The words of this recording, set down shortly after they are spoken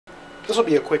This will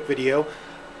be a quick video.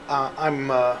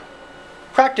 I'm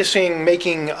practicing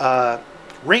making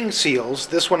ring seals.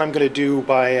 This one I'm going to do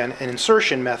by an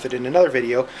insertion method in another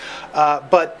video.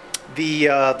 But the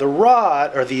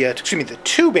rod, or the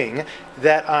tubing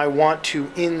that I want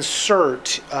to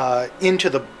insert into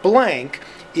the blank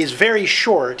is very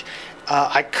short.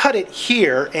 I cut it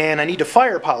here and I need to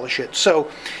fire polish it.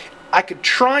 So I could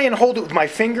try and hold it with my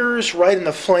fingers right in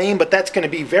the flame, but that's going to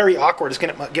be very awkward. It's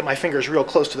going to get my fingers real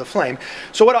close to the flame.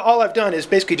 So all I've done is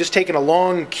basically just taken a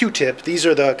long Q-tip. These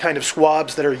are the kind of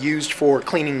swabs that are used for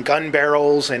cleaning gun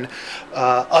barrels and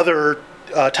other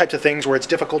types of things where it's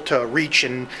difficult to reach,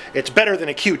 and it's better than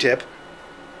a Q-tip.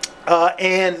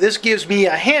 And this gives me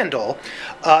a handle.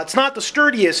 It's not the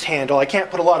sturdiest handle. I can't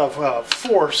put a lot of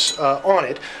force on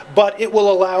it, but it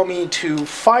will allow me to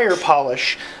fire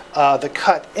polish the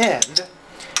cut end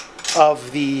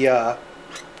of the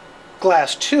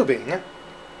glass tubing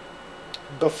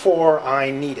before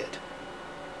I need it.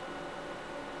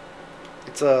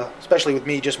 It's especially with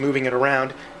me just moving it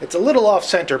around, it's a little off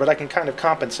center, but I can kind of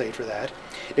compensate for that.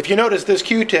 If you notice, this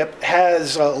Q-tip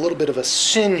has a little bit of a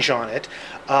singe on it.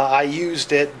 I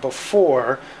used it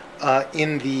before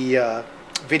in the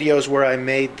videos where I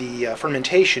made the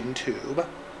fermentation tube.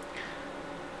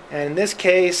 And in this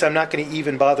case, I'm not going to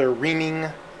even bother reaming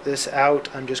this out.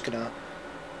 I'm just going to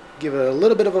give it a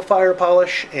little bit of a fire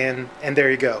polish, and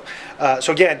there you go.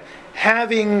 So again,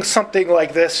 having something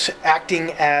like this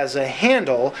acting as a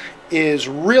handle is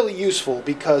really useful,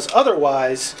 because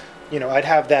otherwise, you know, I'd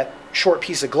have that short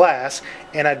piece of glass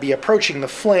and I'd be approaching the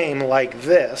flame like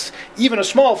this. Even a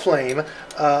small flame,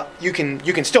 you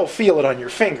can still feel it on your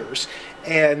fingers.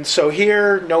 And so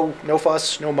here, no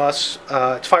fuss, no muss.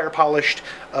 It's fire polished.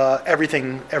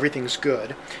 Everything's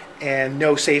good, and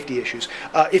no safety issues.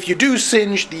 If you do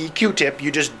singe the Q-tip,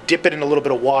 you just dip it in a little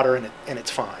bit of water and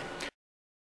it's fine.